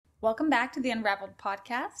Welcome back to the Unraveled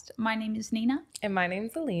podcast. My name is Nina. And my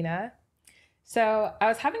name's Alina. So I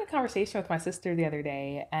was having a conversation with my sister the other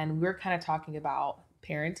day, and we were kind of talking about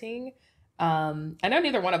parenting. I know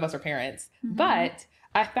neither one of us are parents, but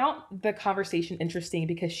I found the conversation interesting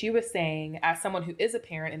because she was saying, as someone who is a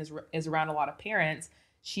parent and is around a lot of parents,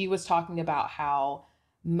 she was talking about how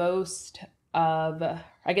most of,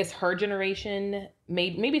 I guess, her generation,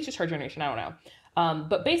 maybe it's just her generation, I don't know.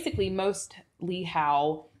 But basically mostly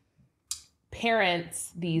how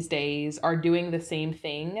parents these days are doing the same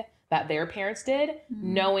thing that their parents did,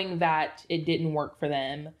 knowing that it didn't work for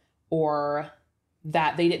them or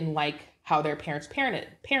that they didn't like how their parents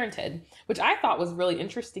parented, which I thought was really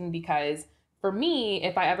interesting because for me,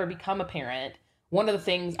 if I ever become a parent, one of the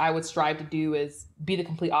things I would strive to do is be the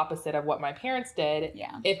complete opposite of what my parents did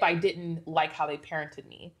if I didn't like how they parented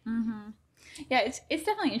me. Yeah, it's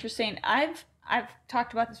definitely interesting. I've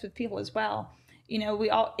talked about this with people as well. You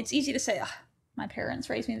know, it's easy to say, oh, my parents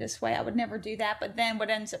raised me this way, I would never do that. But then what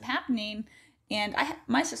ends up happening, and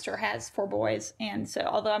my sister has 4 boys. And so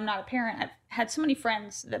although I'm not a parent, I've had so many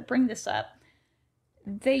friends that bring this up.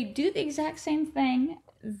 They do the exact same thing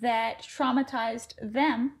that traumatized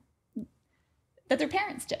them that their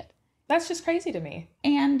parents did. That's just crazy to me.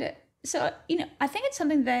 And so, you know, I think it's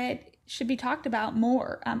something that should be talked about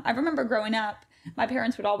more. I remember growing up, my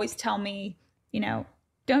parents would always tell me, you know,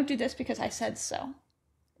 don't do this because I said so,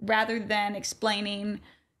 rather than explaining,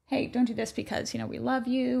 hey, don't do this because, you know, we love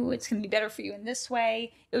you. It's going to be better for you in this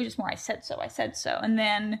way. It was just more, I said so. And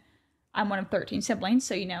then I'm one of 13 siblings.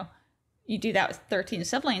 So, you know, you do that with 13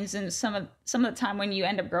 siblings. And some of the time when you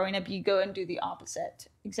end up growing up, you go and do the opposite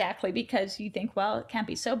exactly because you think, well, it can't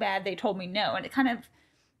be so bad. They told me no. And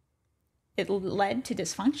it led to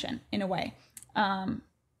dysfunction in a way.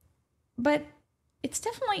 But it's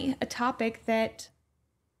definitely a topic that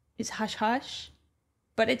is hush-hush,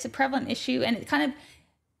 but it's a prevalent issue. And it kind of,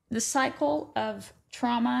 the cycle of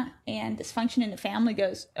trauma and dysfunction in the family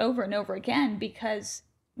goes over and over again because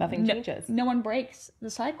nothing changes. No one breaks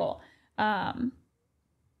the cycle.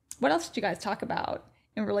 What else did you guys talk about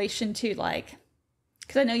in relation to, like,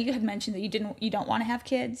 because I know you had mentioned that you don't want to have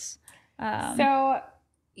kids.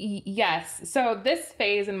 Yes. So this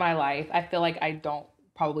phase in my life, I feel like I don't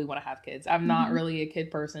probably want to have kids. I'm not really a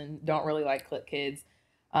kid person. Don't really like kids.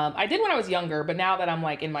 I did when I was younger, but now that I'm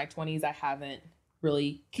like in my 20s, I haven't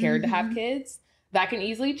really cared to have kids. That can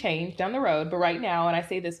easily change down the road. But right now, and I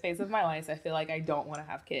say this phase of my life, I feel like I don't want to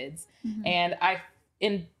have kids. And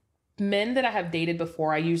in men that I have dated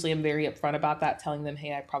before, I usually am very upfront about that, telling them,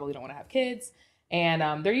 hey, I probably don't want to have kids.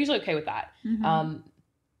 And they're usually okay with that.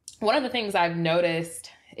 One of the things I've noticed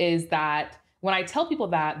is that when I tell people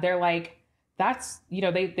that, they're like, that's, you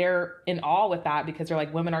know, they're in awe with that because they're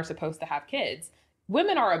like, women are supposed to have kids.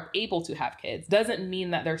 Women are able to have kids. Doesn't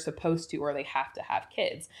mean that they're supposed to or they have to have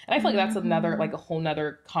kids. And I feel like that's another, like a whole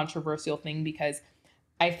nother controversial thing because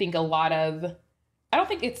I think I don't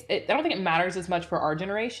think it matters as much for our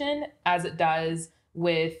generation as it does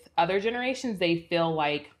with other generations. They feel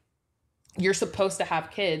like you're supposed to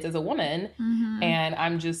have kids as a woman. And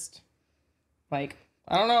I'm just like,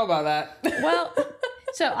 I don't know about that. Well,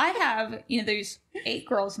 so I have, you know, there's 8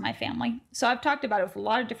 girls in my family. So I've talked about it with a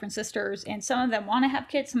lot of different sisters, and some of them want to have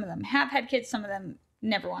kids. Some of them have had kids. Some of them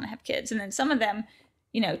never want to have kids. And then some of them,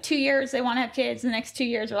 you know, 2 years they want to have kids. The next 2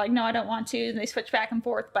 years are like, no, I don't want to. And they switch back and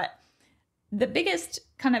forth. But the biggest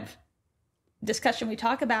kind of discussion we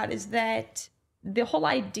talk about is that the whole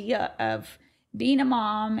idea of being a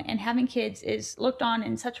mom and having kids is looked on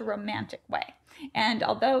in such a romantic way. And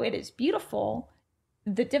although it is beautiful,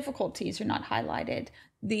 the difficulties are not highlighted.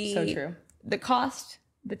 So true. The cost,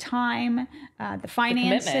 the time, the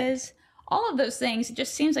finances, all of those things. It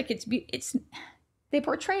just seems like they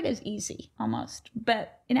portray it as easy almost,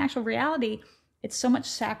 but in actual reality, it's so much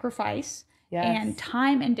sacrifice and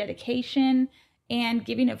time and dedication and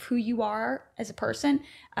giving of who you are as a person.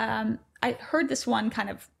 I heard this one kind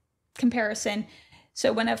of comparison.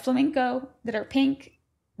 So when a flamingo that are pink,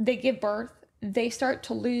 they give birth, they start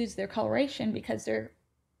to lose their coloration because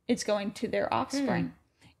it's going to their offspring.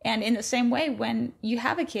 And in the same way, when you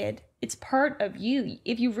have a kid, it's part of you.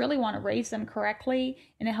 If you really want to raise them correctly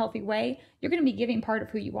in a healthy way, you're going to be giving part of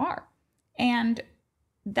who you are. And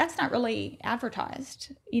that's not really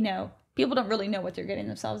advertised. You know, people don't really know what they're getting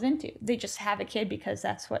themselves into. They just have a kid because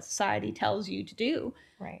that's what society tells you to do.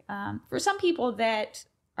 Right. For some people that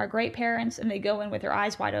are great parents and they go in with their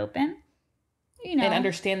eyes wide open, you know, and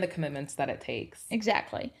understand the commitments that it takes.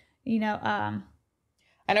 Exactly. You know,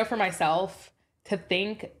 I know for myself to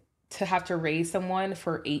have to raise someone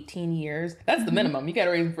for 18 years, that's the minimum. You got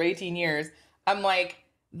to raise them for 18 years. I'm like,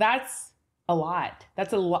 that's a lot.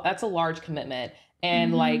 That's a large commitment.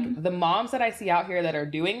 And like the moms that I see out here that are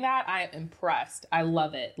doing that, I am impressed. I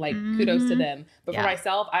love it. Like kudos to them. But for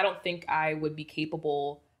myself, I don't think I would be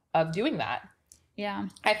capable of doing that. Yeah.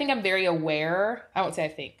 I think I'm very aware. I won't say I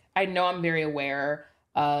think. I know I'm very aware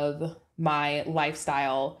of my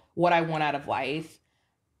lifestyle, what I want out of life,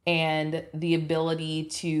 and the ability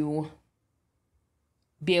to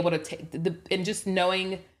be able to take and just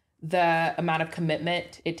knowing the amount of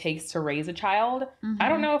commitment it takes to raise a child. I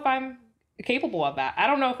don't know if I'm capable of that. I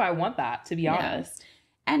don't know if I want that, to be honest.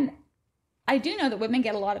 And I do know that women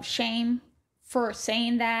get a lot of shame for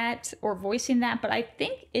saying that or voicing that, but I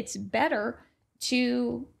think it's better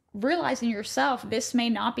to realize in yourself, this may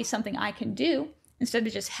not be something I can do, instead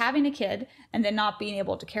of just having a kid and then not being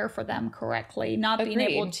able to care for them correctly, not being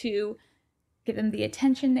able to give them the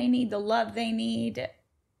attention they need, the love they need.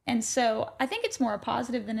 And so I think it's more a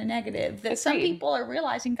positive than a negative, that some people are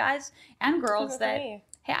realizing, guys and girls, that, hey,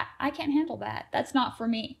 I can't handle that. That's not for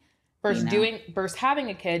me. Versus having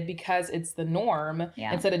a kid because it's the norm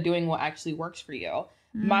instead of doing what actually works for you.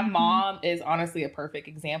 My mom is honestly a perfect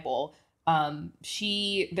example.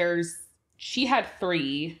 She had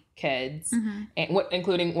 3 kids, and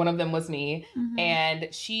including one of them was me.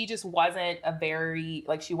 And she just wasn't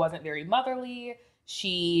she wasn't very motherly.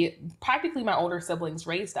 Practically my older siblings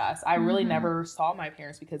raised us. I really never saw my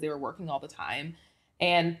parents because they were working all the time.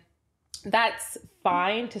 And that's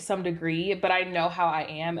fine to some degree, but I know how I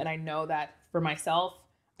am. And I know that for myself,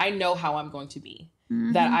 I know how I'm going to be,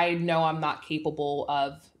 that I know I'm not capable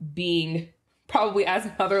of being probably as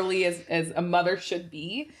motherly as a mother should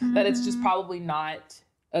be, that it's just probably not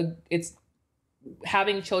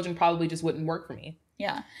having children probably just wouldn't work for me.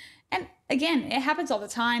 Yeah. And again, it happens all the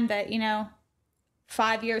time that,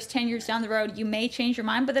 5 years, 10 years down the road, you may change your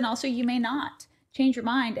mind, but then also you may not change your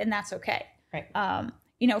mind, and that's okay. Right.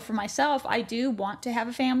 For myself, I do want to have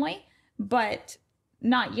a family, but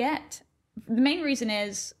not yet. The main reason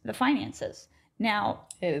is the finances. Now,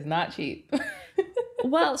 it is not cheap.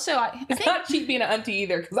 Well, so it's not cheap being an auntie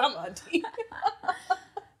either, because I'm an auntie.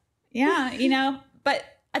 Yeah, but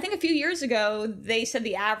I think a few years ago, they said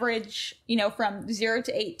the average, from 0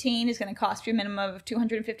 to 18 is going to cost you a minimum of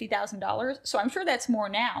 $250,000. So I'm sure that's more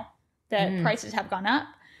now that prices have gone up.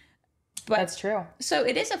 But that's true. So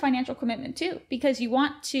it is a financial commitment too, because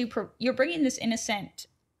you're bringing this innocent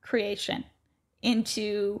creation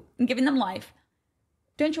into and giving them life.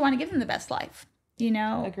 Don't you want to give them the best life?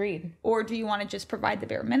 Agreed. Or do you want to just provide the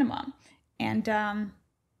bare minimum? And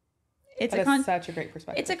it's such a great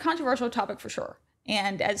perspective. It's a controversial topic for sure.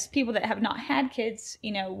 And as people that have not had kids,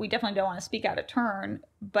 we definitely don't want to speak out of turn,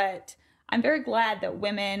 but I'm very glad that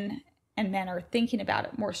women and men are thinking about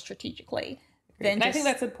it more strategically. I think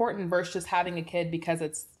that's important versus just having a kid because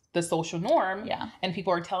it's the social norm. Yeah. And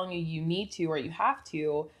people are telling you need to or you have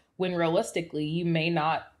to, when realistically you may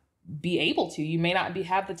not be able to. You may not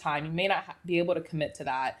have the time. You may not be able to commit to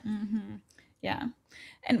that. Yeah.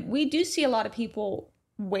 And we do see a lot of people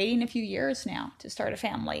waiting a few years now to start a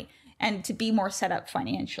family and to be more set up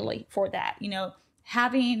financially for that.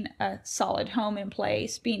 Having a solid home in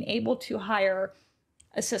place, being able to hire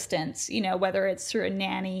assistance, whether it's through a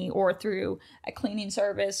nanny or through a cleaning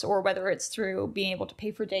service, or whether it's through being able to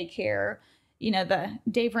pay for daycare. The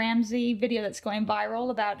Dave Ramsey video that's going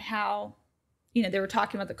viral about how, they were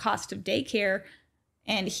talking about the cost of daycare,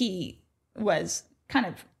 and he was kind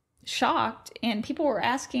of shocked, and people were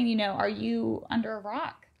asking, are you under a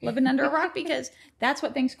rock, living under a rock? Because that's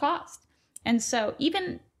what things cost. And so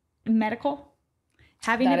even medical,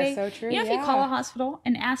 having that is so true. If you call a hospital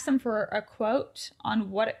and ask them for a quote on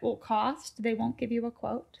what it will cost, they won't give you a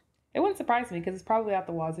quote. It wouldn't surprise me because it's probably out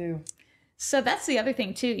the wazoo. So that's the other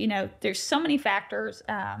thing too. There's so many factors,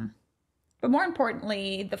 but more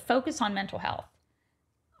importantly, the focus on mental health.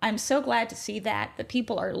 I'm so glad to see that the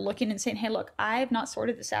people are looking and saying, hey, look, I've not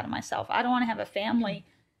sorted this out of myself. I don't want to have a family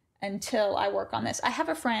until I work on this. I have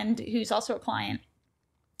a friend who's also a client.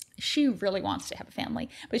 She really wants to have a family,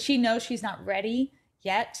 but she knows she's not ready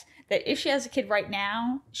yet, that if she has a kid right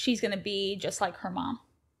now, she's going to be just like her mom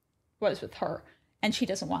was with her. And she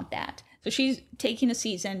doesn't want that. So she's taking a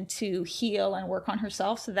season to heal and work on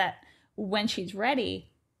herself so that when she's ready,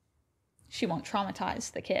 she won't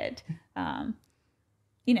traumatize the kid. I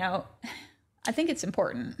think it's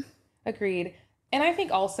important. Agreed. And I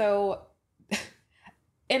think also,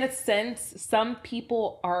 in a sense, some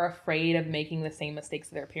people are afraid of making the same mistakes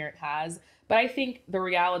that their parent has. But I think the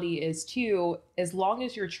reality is too, as long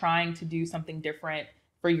as you're trying to do something different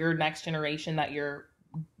for your next generation that you're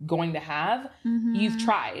going to have, you've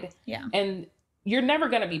tried. Yeah. And you're never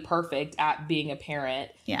going to be perfect at being a parent,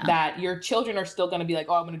 that your children are still going to be like,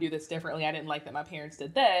 oh, I'm going to do this differently. I didn't like that my parents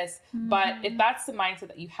did this. Mm-hmm. But if that's the mindset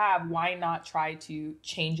that you have, why not try to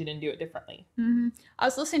change it and do it differently? Mm-hmm. I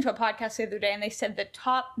was listening to a podcast the other day, and they said the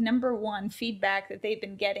top number one feedback that they've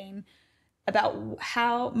been getting about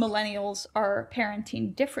how millennials are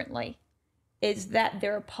parenting differently is that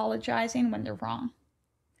they're apologizing when they're wrong.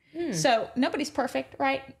 So nobody's perfect,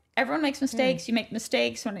 right? Everyone makes mistakes. You make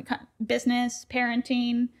mistakes when it comes to business,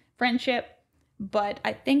 parenting, friendship. But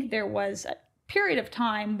I think there was a period of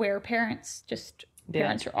time where parents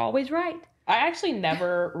are always right. I actually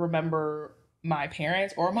never remember my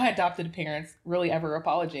parents or my adopted parents really ever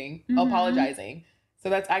apologizing. So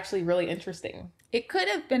that's actually really interesting. It could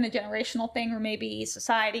have been a generational thing, or maybe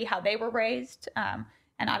society, how they were raised. And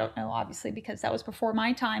I don't know, obviously, because that was before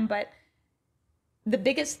my time. But the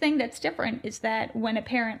biggest thing that's different is that when a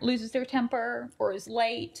parent loses their temper or is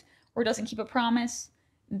late or doesn't keep a promise,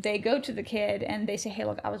 they go to the kid and they say, hey,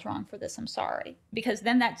 look, I was wrong for this. I'm sorry. Because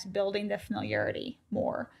then that's building the familiarity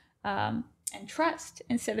more and trust,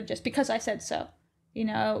 instead of just because I said so,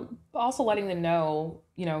 But also letting them know,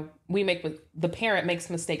 the parent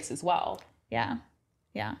makes mistakes as well. Yeah.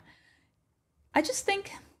 Yeah. I just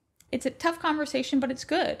think it's a tough conversation, but it's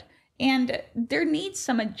good. And there needs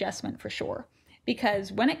some adjustment for sure.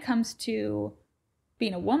 Because when it comes to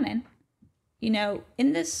being a woman, in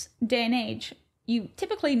this day and age, you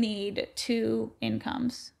typically need 2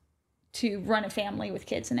 incomes to run a family with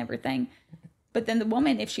kids and everything. But then the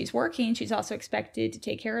woman, if she's working, she's also expected to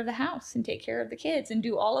take care of the house and take care of the kids and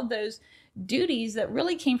do all of those duties that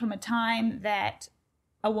really came from a time that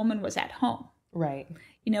a woman was at home. Right.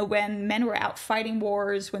 When men were out fighting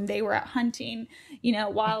wars, when they were out hunting,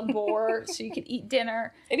 wild boar, so you could eat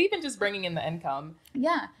dinner. And even just bringing in the income.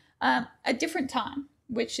 Yeah. A different time,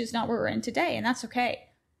 which is not where we're in today, and that's okay.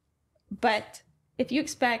 But if you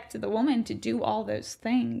expect the woman to do all those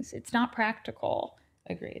things, it's not practical.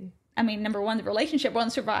 Agreed. I mean, number one, the relationship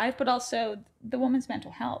won't survive, but also the woman's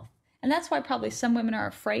mental health. And that's why probably some women are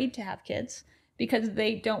afraid to have kids, because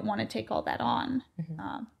they don't want to take all that on.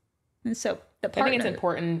 Mm-hmm. And so the partner, I think it's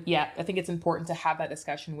important. Yeah, I think it's important to have that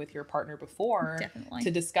discussion with your partner before, definitely, to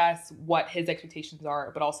discuss what his expectations are,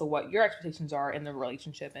 but also what your expectations are in the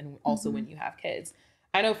relationship, and also when you have kids.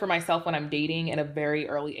 I know for myself, when I'm dating at a very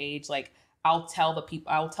early age, like I'll tell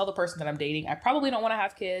the person that I'm dating, I probably don't want to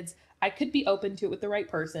have kids. I could be open to it with the right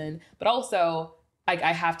person, but also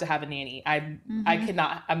I have to have a nanny. I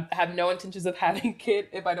cannot. I have no intentions of having a kid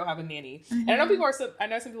if I don't have a nanny. And I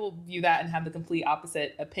know some people view that and have the complete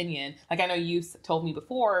opposite opinion. Like I know you told me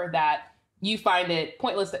before that you find it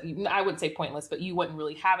pointless. I wouldn't say pointless, but you wouldn't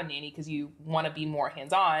really have a nanny because you want to be more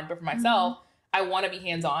hands-on. But for myself, I want to be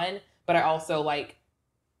hands-on, but I also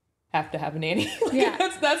have to have a nanny. Yeah.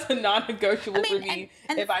 That's a non-negotiable for me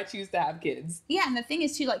if I choose to have kids. Yeah, and the thing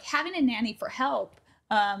is too, having a nanny for help,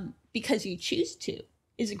 because you choose to,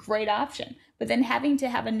 is a great option. But then having to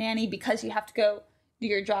have a nanny because you have to go do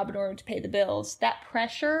your job in order to pay the bills, that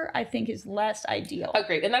pressure, I think, is less ideal.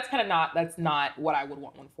 Agreed. And that's not what I would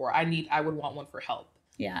want one for. I would want one for help.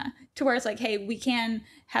 Yeah. To where it's like, hey, we can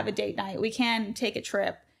have a date night. We can take a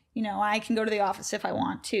trip. I can go to the office if I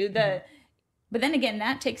want to. But then again,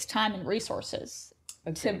 that takes time and resources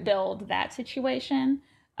to build that situation.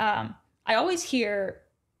 I always hear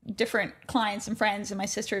different clients and friends and my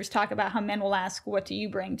sisters talk about how men will ask, what do you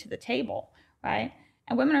bring to the table, right?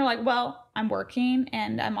 And women are like, well, I'm working,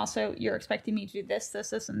 and you're expecting me to do this, this,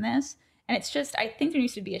 this, and this. And it's just, I think there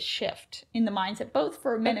needs to be a shift in the mindset, both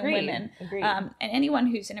for men and women, and anyone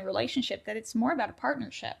who's in a relationship, that it's more about a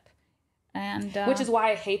partnership. And which is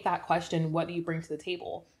why I hate that question, what do you bring to the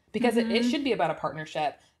table? Because it should be about a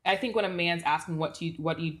partnership. I think when a man's asking what do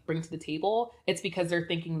you bring to the table, it's because they're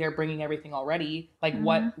thinking they're bringing everything already. Like,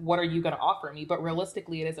 what are you going to offer me? But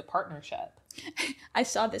realistically, it is a partnership. I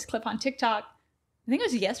saw this clip on TikTok, I think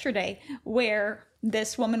it was yesterday, where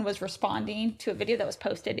this woman was responding to a video that was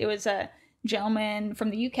posted. It was a gentleman from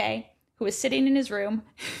the UK who was sitting in his room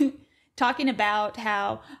talking about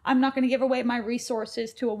how I'm not going to give away my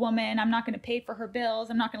resources to a woman. I'm not going to pay for her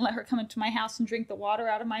bills. I'm not going to let her come into my house and drink the water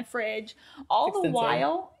out of my fridge. All the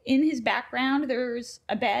while, in his background, there's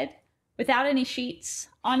a bed without any sheets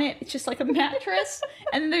on it. It's just like a mattress.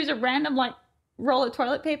 And then there's a random roll of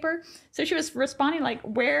toilet paper. So she was responding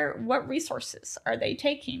what resources are they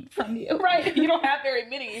taking from you? Right. You don't have very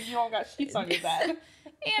many if you don't got sheets on your bed.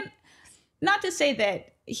 And not to say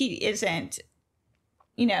that he isn't,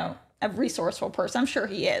 a resourceful person. I'm sure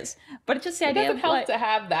he is. But it's just the idea of help to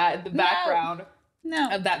have that in the background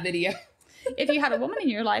of that video. If you had a woman in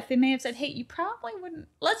your life, they may have said, hey, you probably wouldn't.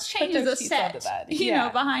 Let's change the set,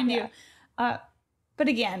 behind you. But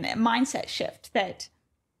again, a mindset shift that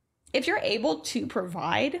if you're able to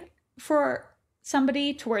provide for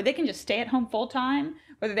somebody to where they can just stay at home full time,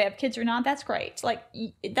 whether they have kids or not, that's great. Like,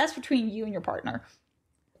 that's between you and your partner.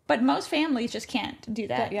 But most families just can't do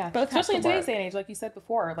that. Yeah. Both especially in today's work. day and age, like you said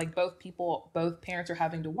before, like both parents are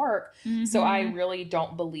having to work. Mm-hmm. So I really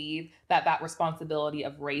don't believe that responsibility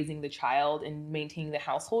of raising the child and maintaining the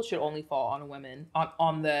household should only fall on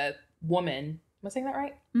on the woman. Am I saying that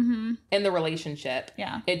right? Mm-hmm. In the relationship.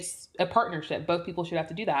 Yeah. It's a partnership. Both people should have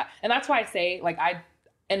to do that. And that's why I say, like,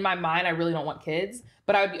 in my mind, I really don't want kids,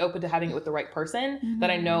 but I would be open to having it with the right person that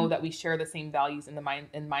I know that we share the same values and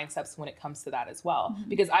mindsets when it comes to that as well.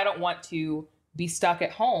 Because I don't want to be stuck at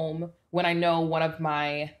home when I know one of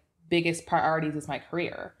my biggest priorities is my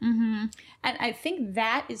career. Mm-hmm. And I think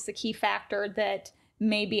that is the key factor that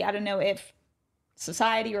maybe, I don't know if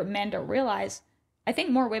society or men don't realize. I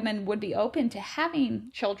think more women would be open to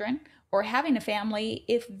having children or having a family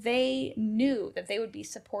if they knew that they would be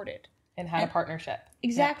supported. And had a partnership.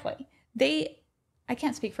 Exactly. Yeah. I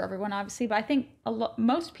can't speak for everyone, obviously, but I think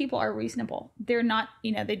most people are reasonable. They're not,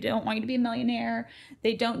 they don't want you to be a millionaire.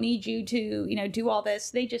 They don't need you to, do all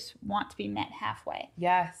this. They just want to be met halfway.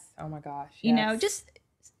 Yes. Oh my gosh. Yes. Just,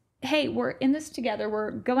 hey, we're in this together.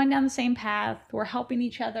 We're going down the same path. We're helping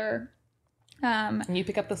each other. And you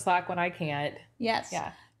pick up the slack when I can't. Yes.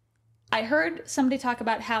 Yeah. I heard somebody talk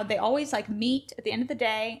about how they always meet at the end of the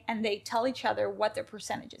day and they tell each other what their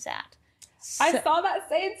percentage is at. I saw that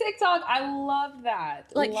same TikTok. I love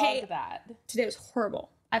that. Hey, today was horrible.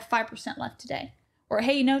 I have 5% left today. Or,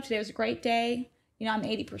 hey, today was a great day. I'm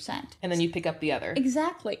 80%. And then you pick up the other.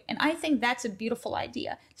 Exactly. And I think that's a beautiful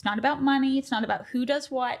idea. It's not about money. It's not about who does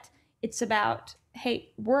what. It's about,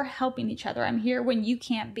 hey, we're helping each other. I'm here when you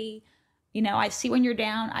can't be. I see when you're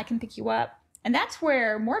down. I can pick you up. And that's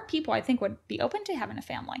where more people, I think, would be open to having a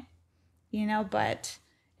family. But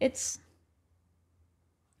it's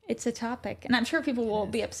a topic. And I'm sure people will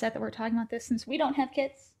be upset that we're talking about this since we don't have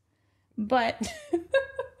kids. But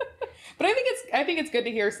but I think it's good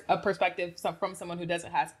to hear a perspective from someone who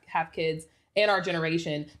doesn't have kids in our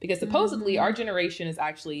generation, because supposedly our generation is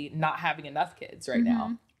actually not having enough kids right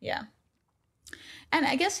now. Yeah. And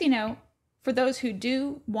I guess, for those who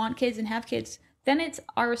do want kids and have kids, then it's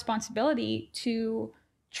our responsibility to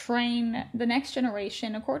train the next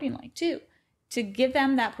generation accordingly too. To give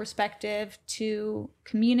them that perspective, to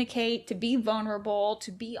communicate, to be vulnerable, to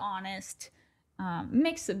be honest,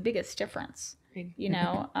 makes the biggest difference, But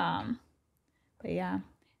yeah.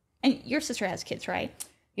 And your sister has kids, right?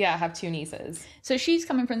 Yeah, I have 2 nieces. So she's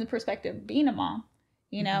coming from the perspective of being a mom,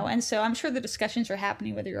 and so I'm sure the discussions are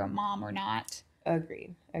happening whether you're a mom or not.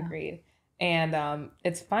 Agreed. And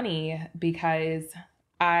it's funny because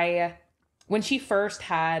when she first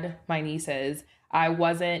had my nieces, I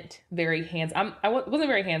wasn't very I wasn't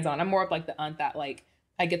very hands-on. I'm more of like the aunt that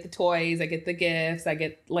I get the toys, I get the gifts, I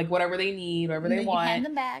get whatever they need, whatever they want. Hand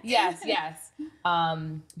them back. Yes.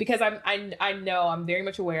 Because I know I'm very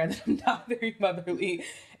much aware that I'm not very motherly,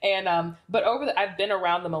 and but I've been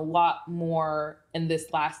around them a lot more in this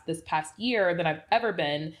past year than I've ever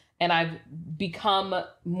been, and I've become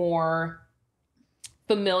more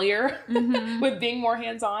familiar with being more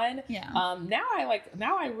hands-on. Yeah.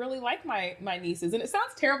 Now I really like my nieces, and it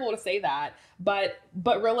sounds terrible to say that, but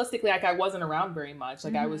realistically, I wasn't around very much.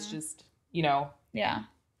 I was just,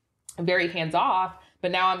 very hands-off,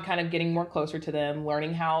 but now I'm kind of getting more closer to them,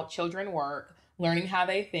 learning how children work, learning how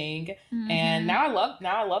they think. And now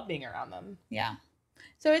I love being around them. Yeah.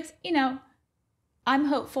 So it's, I'm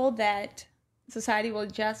hopeful that society will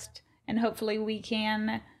adjust, and hopefully we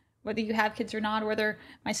can, whether you have kids or not, whether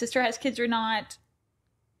my sister has kids or not,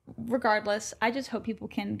 regardless, I just hope people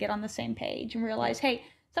can get on the same page and realize, hey,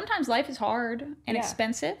 sometimes life is hard and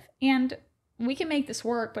expensive, and we can make this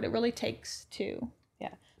work, but it really takes 2.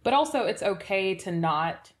 Yeah. But also, it's okay to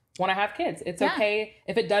not want to have kids. It's okay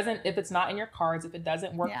if it's not in your cards, if it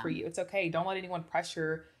doesn't work for you, it's okay. Don't let anyone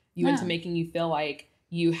pressure you into making you feel like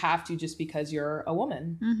you have to just because you're a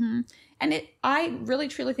woman. And I really,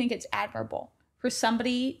 truly think it's admirable for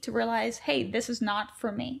somebody to realize, hey, this is not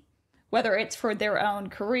for me, whether it's for their own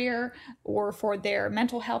career or for their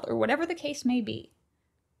mental health or whatever the case may be.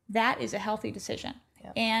 That is a healthy decision.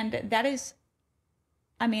 Yeah. And that is,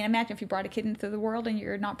 imagine if you brought a kid into the world and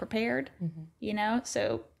you're not prepared,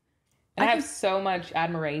 so. And I have so much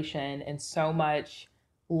admiration and so much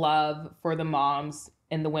love for the moms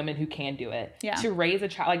and the women who can do it. Yeah. To raise a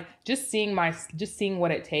child, just seeing what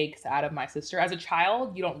it takes out of my sister. As a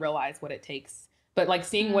child, you don't realize what it takes. But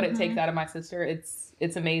seeing what it takes out of my sister,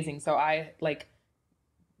 it's amazing. So I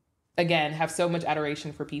again have so much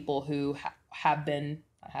adoration for people who have been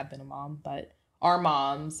a mom, but are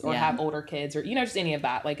moms or have older kids or, just any of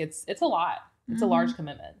that. Like it's a lot. It's a large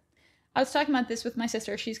commitment. I was talking about this with my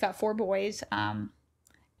sister. She's got 4 boys.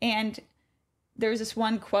 And there's this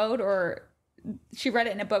one quote, or she read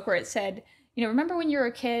it in a book where it said, remember when you were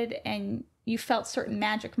a kid and you felt certain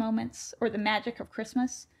magic moments or the magic of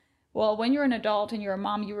Christmas? Well, when you're an adult and you're a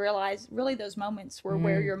mom, you realize really those moments were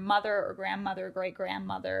where your mother or grandmother or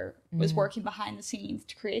great-grandmother was working behind the scenes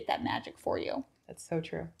to create that magic for you. That's so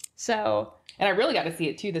true. So, and I really got to see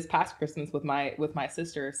it too this past Christmas with my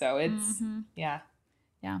sister. So it's, yeah,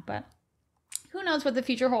 but who knows what the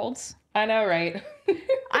future holds? I know, right?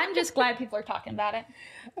 I'm just glad people are talking about it.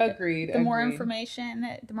 Agreed. The more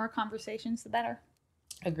information, the more conversations, the better.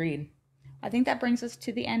 Agreed. I think that brings us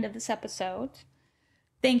to the end of this episode.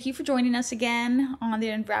 Thank you for joining us again on the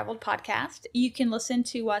Unraveled podcast. You can listen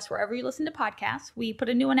to us wherever you listen to podcasts. We put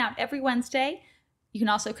a new one out every Wednesday. You can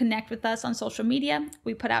also connect with us on social media.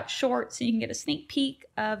 We put out shorts so you can get a sneak peek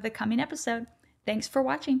of the coming episode. Thanks for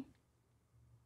watching.